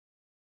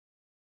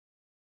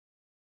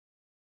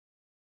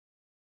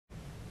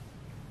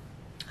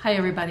Hi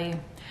everybody,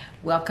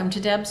 welcome to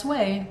Deb's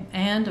Way,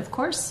 and of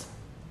course,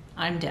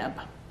 I'm Deb.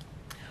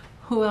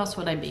 Who else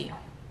would I be?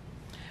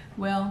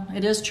 Well,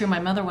 it is true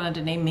my mother wanted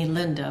to name me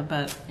Linda,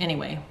 but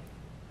anyway,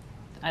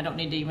 I don't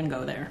need to even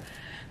go there.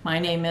 I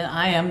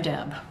am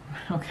Deb,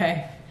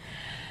 okay?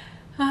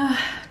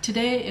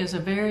 Today is a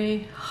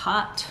very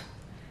hot,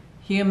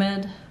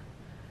 humid,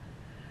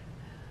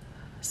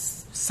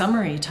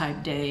 summery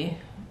type day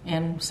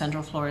in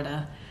Central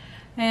Florida.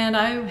 And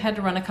I had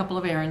to run a couple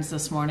of errands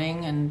this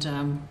morning and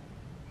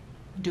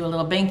do a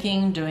little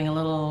banking, doing a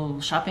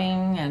little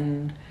shopping,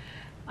 and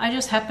I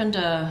just happened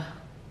to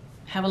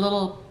have a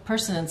little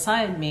person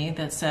inside me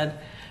that said,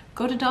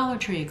 go to Dollar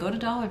Tree, go to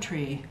Dollar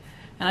Tree.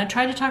 And I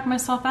tried to talk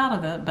myself out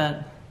of it,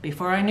 but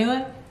before I knew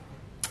it,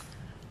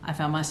 I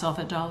found myself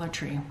at Dollar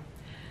Tree.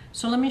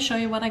 So let me show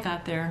you what I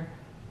got there.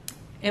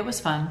 It was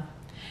fun.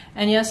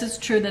 And yes, it's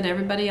true that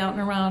everybody out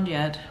and around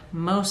yet,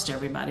 most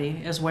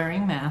everybody, is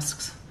wearing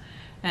masks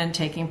and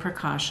taking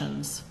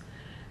precautions.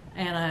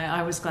 And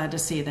I was glad to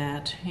see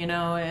that. You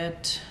know,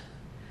 it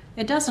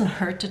doesn't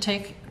hurt to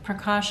take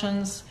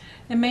precautions.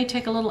 It may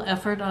take a little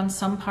effort on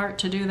some part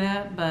to do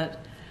that,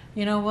 but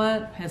you know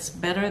what? It's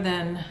better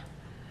than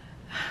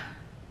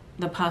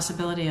the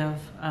possibility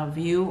of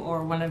you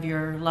or one of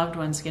your loved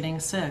ones getting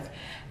sick.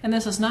 And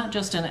this is not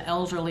just an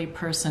elderly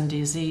person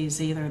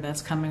disease either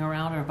that's coming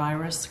around, or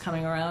virus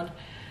coming around,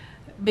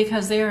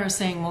 because they are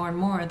saying more and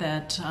more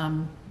that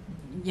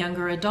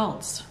younger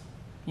adults,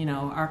 you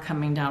know, are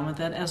coming down with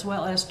it, as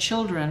well as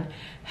children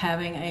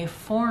having a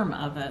form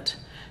of it.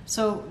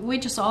 So we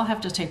just all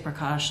have to take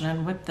precaution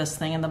and whip this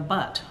thing in the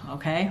butt,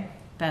 okay?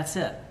 That's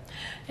it.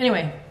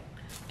 Anyway,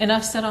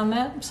 enough said on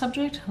that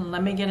subject.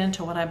 Let me get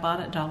into what I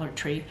bought at Dollar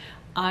Tree.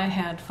 I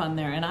had fun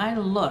there, and I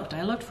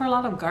looked for a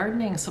lot of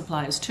gardening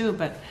supplies too,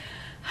 but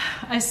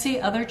I see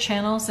other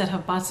channels that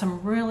have bought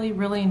some really,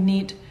 really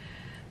neat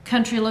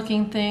country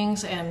looking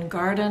things and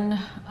garden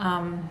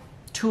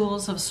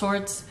tools of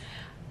sorts.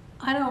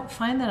 I don't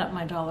find that at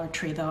my Dollar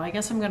Tree though. I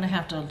guess I'm going to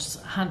have to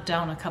hunt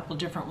down a couple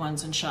different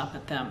ones and shop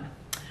at them.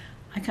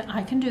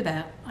 I can do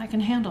that. I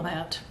can handle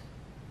that.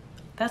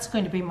 That's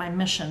going to be my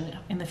mission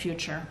in the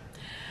future.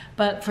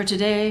 But for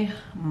today,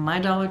 my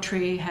Dollar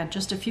Tree had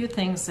just a few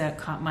things that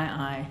caught my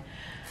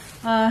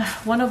eye.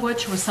 One of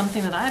which was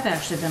something that I've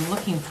actually been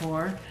looking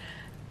for,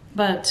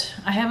 but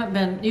I haven't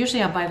been.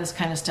 Usually I buy this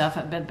kind of stuff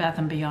at Bed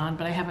Bath & Beyond,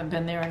 but I haven't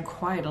been there in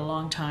quite a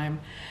long time.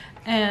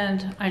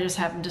 And I just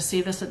happened to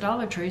see this at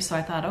Dollar Tree, so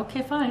I thought,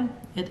 okay, fine.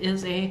 It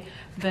is a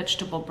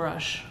vegetable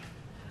brush.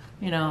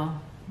 You know,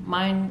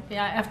 mine,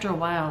 yeah, after a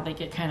while, they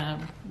get kind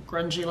of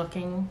grungy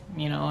looking,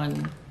 you know,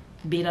 and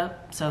beat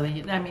up. So,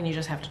 you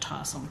just have to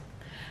toss them.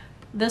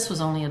 This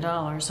was only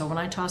 $1, so when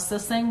I toss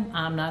this thing,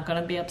 I'm not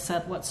going to be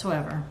upset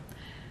whatsoever.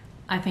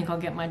 I think I'll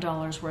get my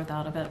dollar's worth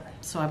out of it.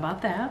 So I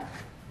bought that.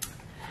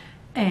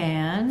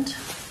 And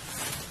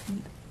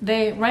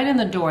they, right in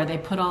the door, they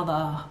put all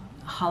the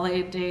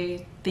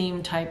holiday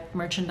theme type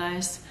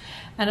merchandise,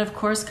 and of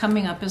course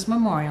coming up is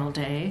Memorial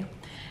Day,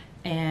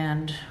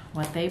 and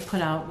what they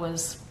put out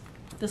was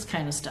this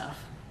kind of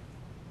stuff.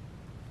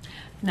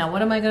 Now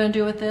what am I going to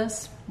do with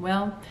this?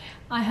 Well,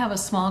 I have a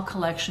small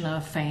collection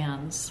of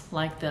fans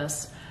like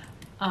this.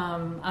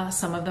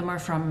 Some of them are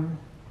from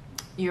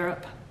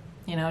Europe,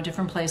 you know,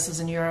 different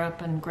places in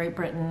Europe and Great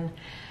Britain,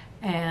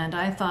 and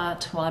I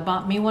thought, well, I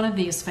bought me one of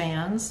these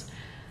fans,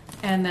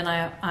 and then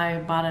I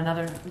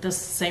bought this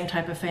same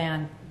type of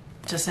fan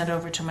to send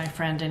over to my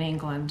friend in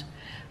England.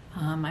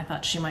 I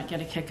thought she might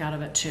get a kick out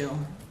of it too.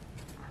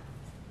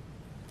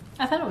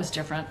 I thought it was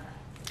different.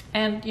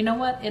 And you know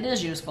what? It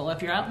is useful.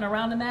 If you're out and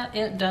around in that,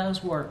 it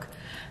does work.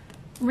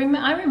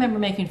 I remember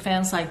making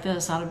fans like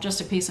this out of just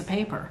a piece of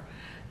paper.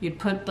 You'd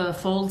put the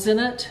folds in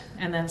it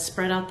and then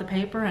spread out the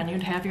paper, and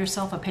you'd have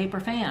yourself a paper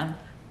fan.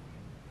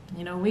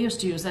 You know, we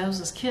used to use those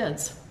as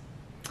kids.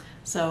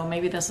 So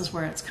maybe this is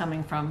where it's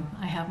coming from.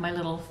 I have my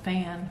little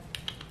fan.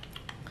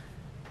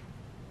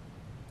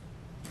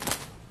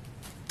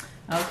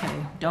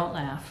 Okay, don't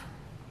laugh.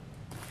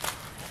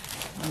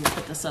 Let me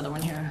put this other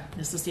one here.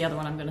 This is the other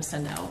one I'm going to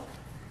send out.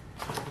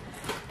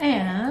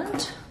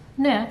 And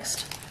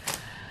next,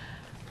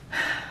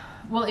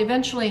 well,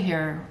 eventually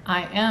here,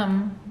 I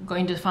am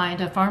going to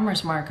find a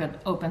farmer's market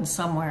open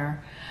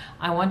somewhere.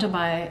 I want to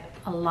buy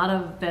a lot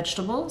of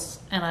vegetables,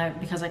 and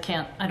because I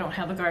don't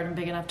have a garden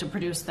big enough to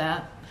produce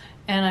that.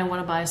 And I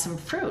want to buy some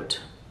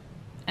fruit.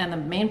 And the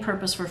main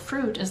purpose for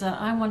fruit is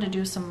that I want to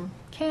do some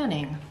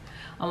canning.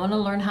 I want to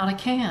learn how to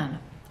can.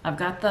 I've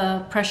got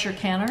the pressure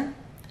canner,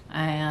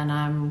 and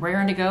I'm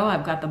raring to go.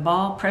 I've got the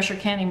Ball pressure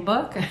canning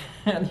book,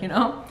 you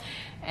know.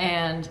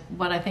 And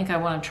what I think I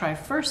want to try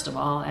first of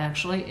all,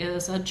 actually,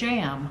 is a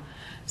jam.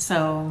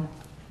 So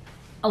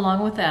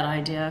along with that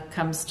idea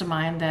comes to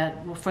mind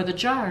that for the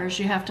jars,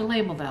 you have to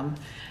label them.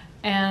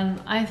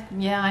 And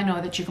I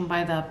know that you can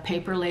buy the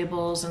paper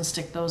labels and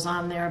stick those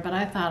on there, but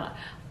I thought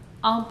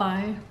I'll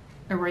buy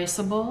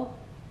erasable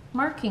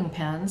marking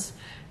pens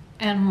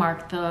and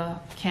mark the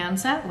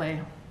cans that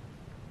way,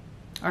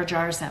 or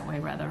jars that way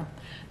rather.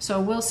 So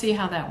we'll see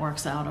how that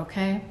works out,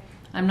 okay?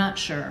 I'm not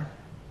sure.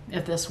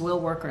 if this will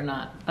work or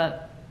not,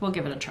 but we'll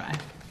give it a try.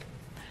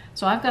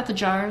 So I've got the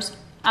jars,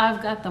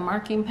 I've got the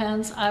marking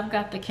pens, I've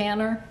got the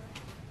canner.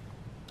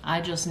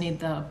 I just need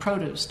the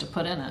produce to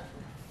put in it.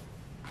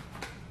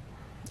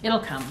 It'll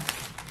come.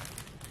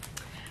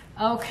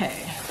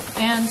 Okay,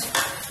 and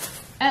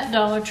at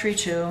Dollar Tree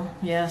too,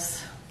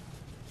 yes,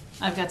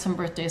 I've got some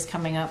birthdays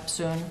coming up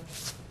soon.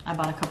 I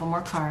bought a couple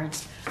more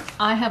cards.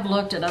 I have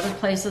looked at other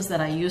places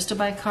that I used to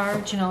buy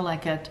cards, you know,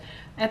 like at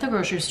the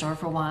grocery store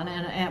for one,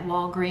 and at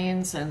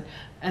Walgreens, and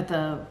at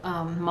the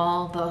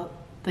mall.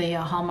 The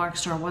Hallmark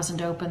store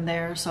wasn't open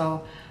there,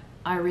 so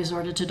I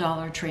resorted to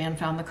Dollar Tree and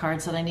found the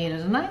cards that I needed.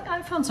 And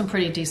I found some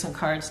pretty decent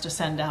cards to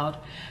send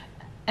out.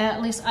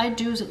 At least I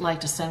do like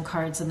to send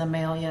cards in the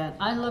mail yet.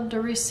 I love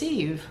to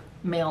receive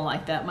mail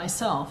like that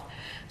myself.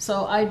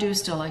 So I do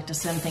still like to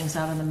send things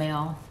out in the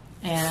mail.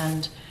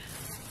 And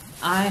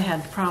I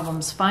had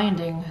problems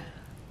finding,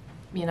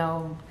 you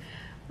know,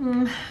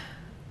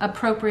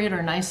 appropriate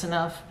or nice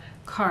enough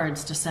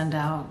cards to send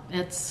out.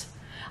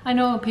 I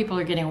know people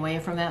are getting away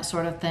from that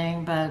sort of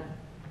thing, but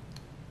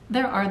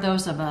there are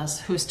those of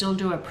us who still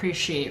do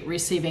appreciate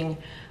receiving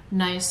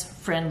nice,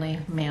 friendly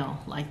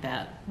mail like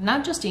that.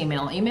 Not just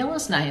email. Email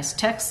is nice.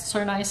 Texts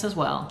are nice as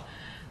well.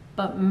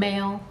 But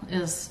mail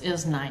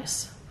is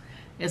nice.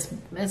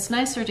 It's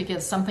nicer to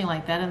get something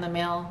like that in the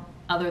mail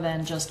other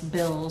than just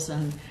bills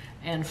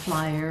and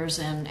flyers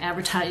and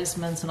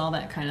advertisements and all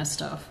that kind of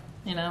stuff.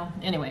 You know?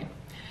 Anyway.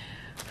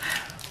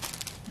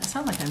 I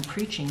sound like I'm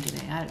preaching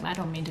today. I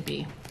don't mean to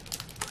be.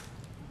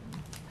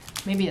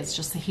 Maybe it's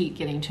just the heat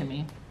getting to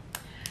me.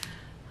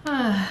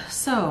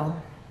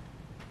 So,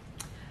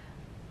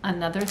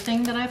 another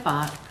thing that I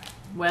bought,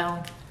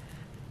 well,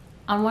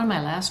 on one of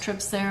my last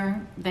trips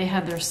there, they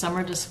had their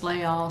summer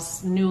display all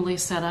newly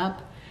set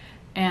up,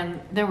 and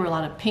there were a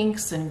lot of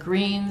pinks and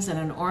greens and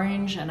an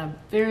orange and a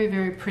very,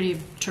 very pretty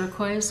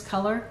turquoise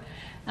color,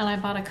 and I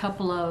bought a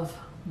couple of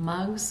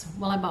mugs.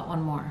 Well, I bought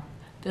one more.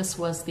 This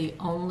was the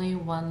only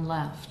one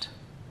left.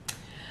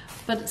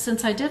 But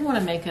since I did want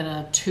to make it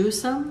a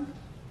twosome,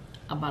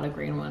 I bought a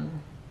green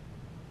one.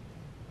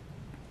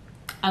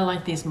 I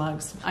like these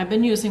mugs. I've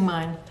been using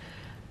mine.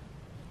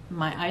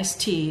 My iced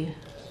tea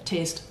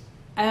tastes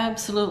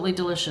absolutely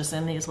delicious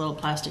in these little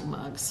plastic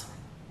mugs.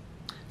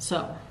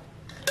 So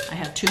I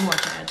have two more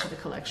to add to the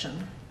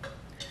collection.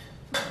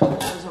 Put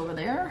those over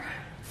there.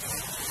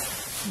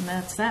 And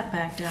that's that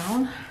back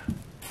down.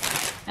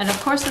 And of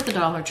course at the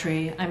Dollar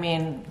Tree, I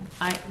mean,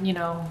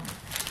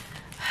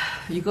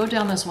 you go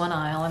down this one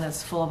aisle and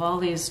it's full of all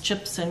these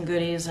chips and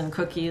goodies and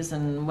cookies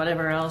and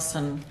whatever else,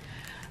 and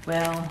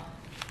well,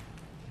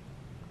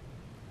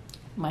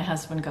 my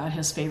husband got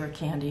his favorite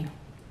candy.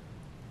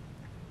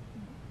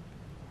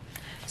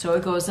 So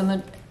it goes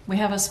in we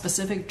have a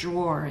specific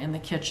drawer in the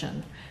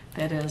kitchen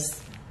that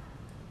is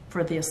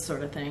for this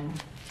sort of thing.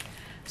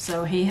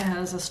 So he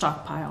has a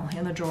stockpile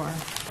in the drawer.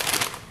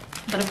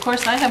 But of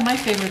course I have my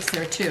favorites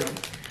there too.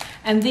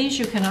 And these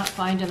you cannot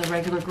find in the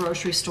regular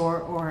grocery store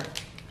or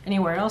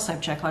anywhere else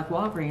I've checked, like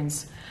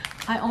Walgreens.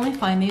 I only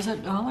find these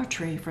at Dollar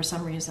Tree for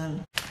some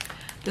reason.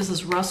 This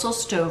is Russell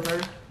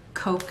Stover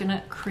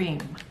Coconut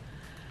Cream.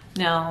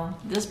 Now,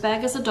 this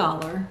bag is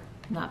 $1,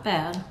 not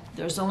bad.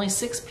 There's only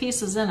 6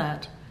 pieces in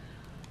it.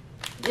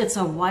 It's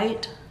a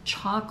white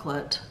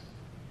chocolate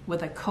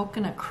with a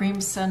coconut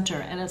cream center,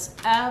 and it's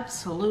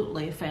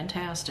absolutely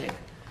fantastic.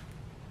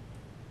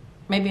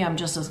 Maybe I'm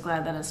just as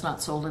glad that it's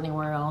not sold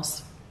anywhere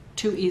else.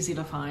 Too easy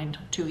to find,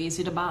 too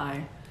easy to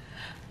buy.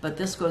 But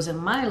this goes in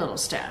my little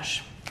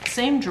stash.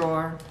 Same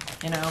drawer,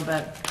 you know,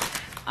 but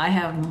I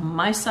have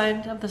my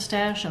side of the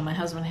stash and my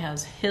husband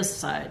has his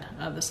side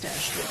of the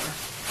stash drawer.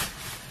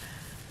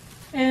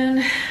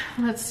 And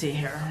let's see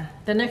here.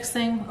 The next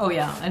thing, oh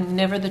yeah, and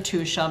never the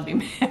two shall be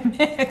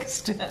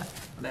mixed.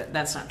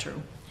 That's not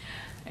true.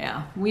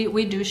 Yeah,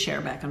 we do share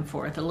back and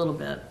forth a little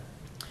bit.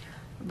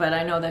 But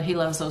I know that he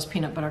loves those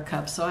peanut butter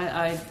cups, so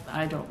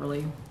I don't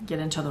really get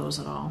into those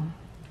at all.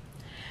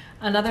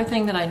 Another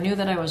thing that I knew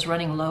that I was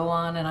running low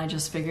on, and I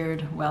just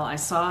figured, well, I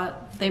saw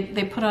it.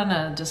 They put on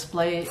a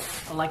display,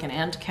 like an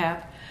end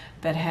cap,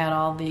 that had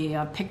all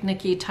the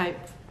picnic-y type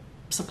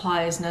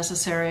supplies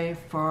necessary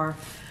for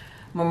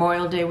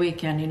Memorial Day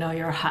weekend. You know,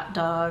 your hot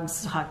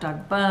dogs, hot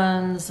dog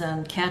buns,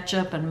 and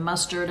ketchup, and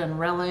mustard, and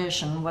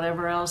relish, and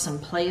whatever else,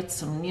 and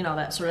plates, and you know,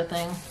 that sort of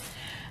thing.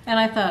 And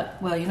I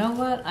thought, well, you know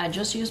what? I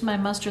just used my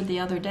mustard the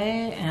other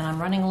day, and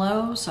I'm running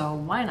low, so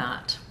why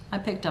not? I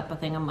picked up a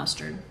thing of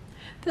mustard.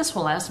 This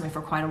will last me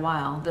for quite a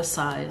while, this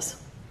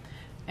size.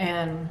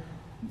 And,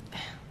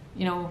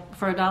 you know,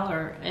 for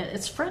 $1,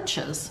 it's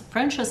French's.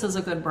 French's is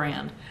a good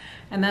brand,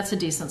 and that's a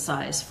decent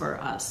size for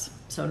us,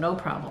 so no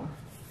problem.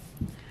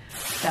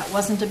 That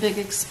wasn't a big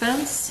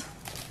expense,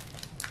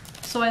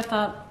 so I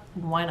thought,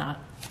 why not?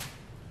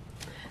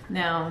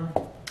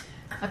 Now,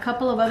 a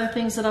couple of other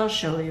things that I'll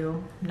show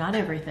you, not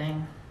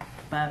everything,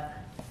 but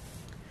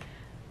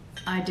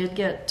I did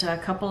get a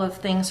couple of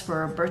things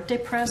for a birthday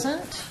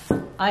present,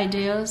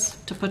 ideas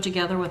to put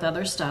together with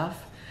other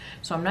stuff.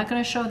 So I'm not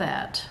going to show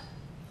that,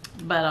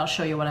 but I'll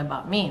show you what I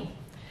bought me.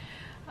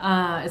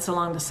 It's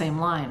along the same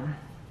line.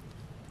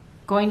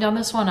 going down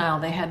this one aisle,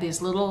 they had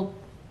these little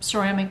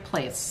ceramic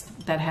plates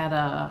that had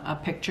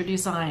a picture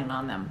design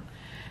on them.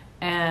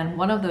 And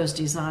one of those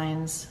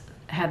designs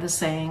had the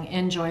saying,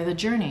 "Enjoy the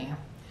journey."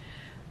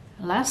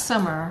 Last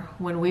summer,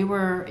 when we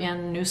were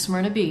in New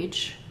Smyrna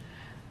Beach,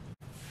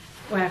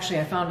 well, actually,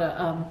 I found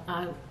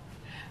a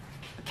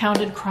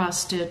counted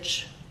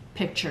cross-stitch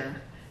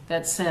picture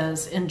that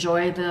says,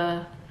 enjoy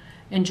the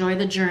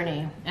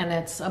journey. And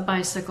it's a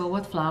bicycle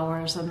with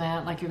flowers and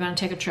that, like you're going to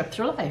take a trip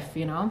through life,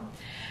 you know.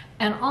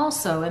 And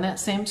also in that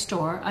same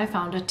store, I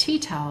found a tea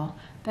towel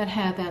that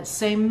had that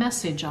same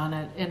message on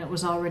it, and it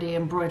was already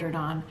embroidered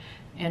on,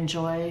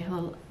 enjoy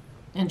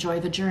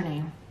the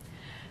journey.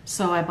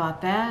 So I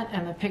bought that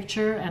and the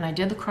picture, and I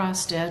did the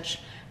cross stitch,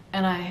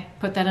 and I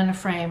put that in a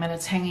frame, and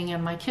it's hanging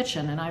in my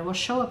kitchen, and I will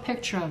show a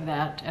picture of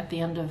that at the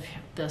end of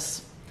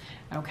this,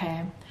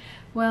 okay?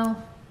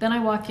 Well, then I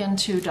walk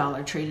into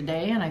Dollar Tree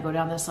today, and I go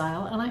down this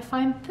aisle, and I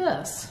find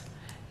this.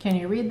 Can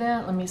you read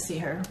that? Let me see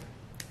here.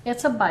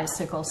 It's a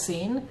bicycle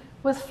scene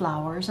with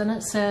flowers, and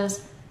it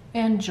says,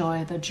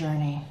 enjoy the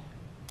journey.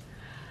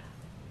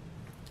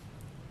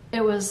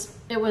 It was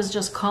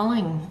just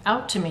calling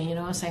out to me, you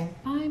know, saying,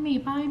 buy me,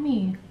 buy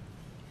me.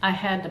 I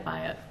had to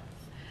buy it.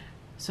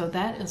 So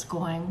that is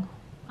going,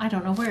 I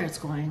don't know where it's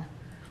going.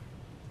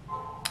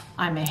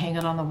 I may hang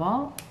it on the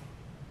wall.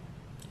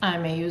 I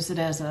may use it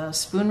as a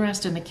spoon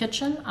rest in the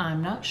kitchen.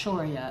 I'm not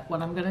sure yet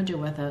what I'm going to do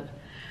with it.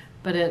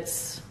 But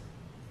it's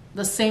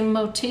the same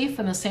motif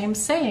and the same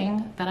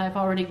saying that I've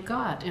already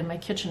got in my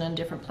kitchen in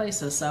different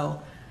places.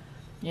 So,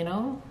 you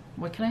know,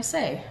 what can I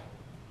say?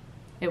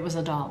 It was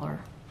 $1.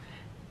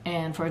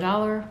 And for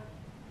 $1,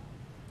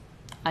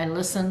 I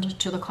listened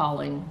to the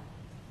calling.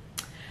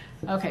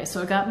 Okay,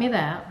 so it got me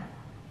that.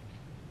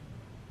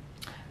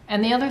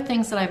 And the other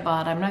things that I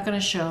bought, I'm not going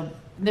to show.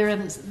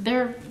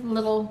 They're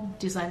little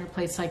designer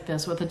plates like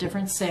this with a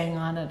different saying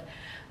on it,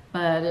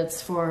 but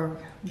it's for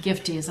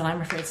gifties, and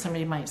I'm afraid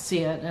somebody might see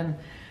it,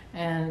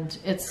 and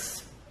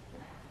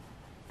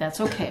that's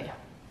okay.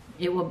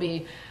 It will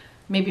be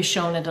maybe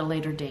shown at a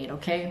later date,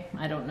 okay?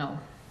 I don't know.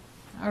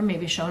 Or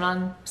maybe shown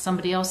on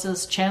somebody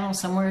else's channel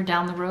somewhere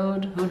down the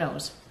road, who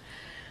knows.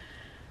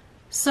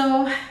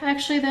 So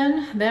actually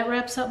then, that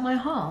wraps up my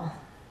haul.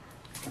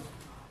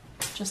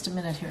 Just a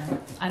minute here.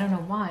 I don't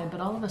know why,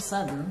 but all of a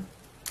sudden,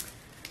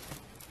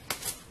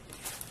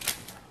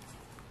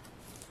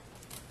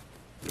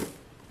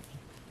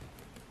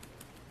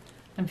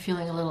 I'm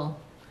feeling a little,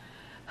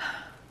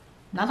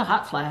 not a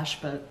hot flash,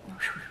 but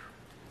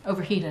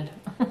overheated.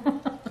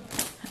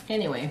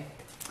 Anyway,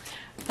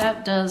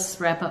 that does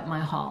wrap up my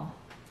haul.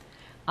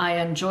 I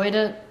enjoyed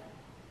it.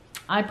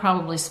 I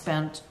probably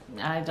spent,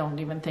 I don't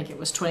even think it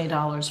was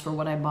 $20 for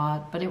what I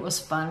bought, but it was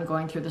fun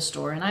going through the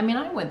store. And I mean,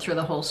 I went through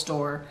the whole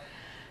store.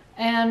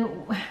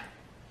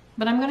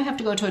 But I'm going to have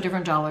to go to a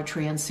different Dollar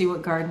Tree and see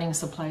what gardening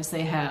supplies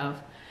they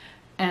have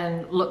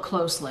and look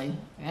closely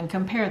and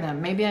compare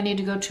them. Maybe I need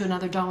to go to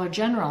another Dollar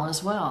General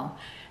as well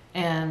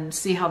and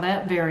see how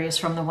that varies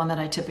from the one that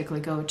I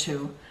typically go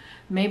to.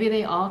 Maybe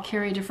they all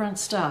carry different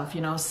stuff,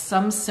 you know,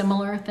 some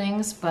similar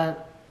things,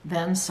 but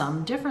then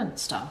some different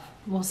stuff.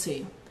 We'll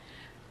see.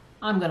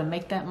 I'm going to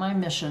make that my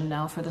mission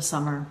now for the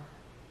summer.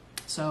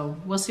 So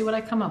we'll see what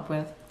I come up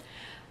with.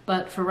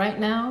 But for right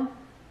now,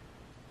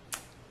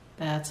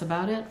 that's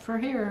about it for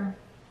here.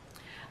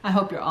 I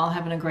hope you're all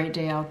having a great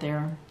day out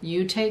there.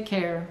 You take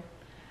care.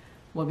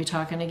 We'll be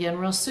talking again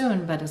real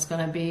soon, but it's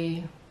going to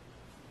be,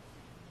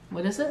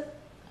 what is it?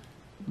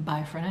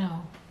 Bye for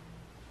now.